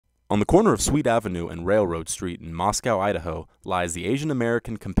On the corner of Sweet Avenue and Railroad Street in Moscow, Idaho, lies the Asian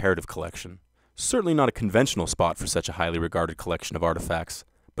American Comparative Collection. Certainly not a conventional spot for such a highly regarded collection of artifacts,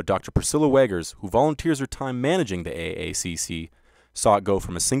 but Dr. Priscilla Wegers, who volunteers her time managing the AACC, saw it go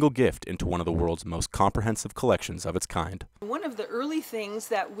from a single gift into one of the world's most comprehensive collections of its kind. One of the early things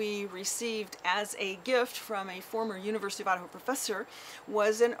that we received as a gift from a former University of Idaho professor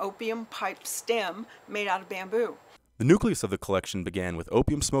was an opium pipe stem made out of bamboo. The nucleus of the collection began with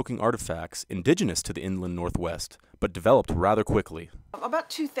opium smoking artifacts indigenous to the inland Northwest, but developed rather quickly.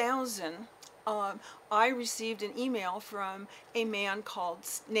 About 2000, I received an email from a man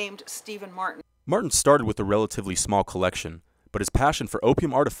named Stephen Martin. Martin started with a relatively small collection, but his passion for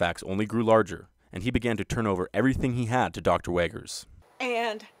opium artifacts only grew larger, and he began to turn over everything he had to Dr. Wegers.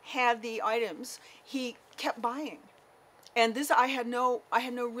 And had the items he kept buying. And this, I had no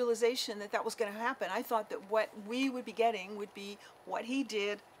realization that that was going to happen. I thought that what we would be getting would be what he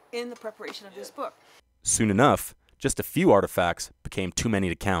did in the preparation of this book. Soon enough, just a few artifacts became too many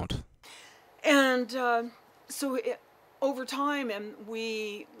to count. And over time, and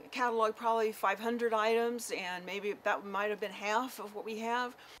we cataloged probably 500 items, and maybe that might have been half of what we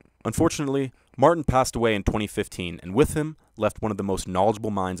have. Unfortunately, Martin passed away in 2015, and with him left one of the most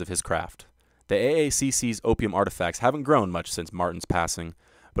knowledgeable minds of his craft. The AACC's opium artifacts haven't grown much since Martin's passing,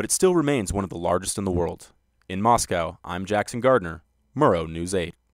 but it still remains one of the largest in the world. In Moscow, I'm Jackson Gardner, Murrow News 8.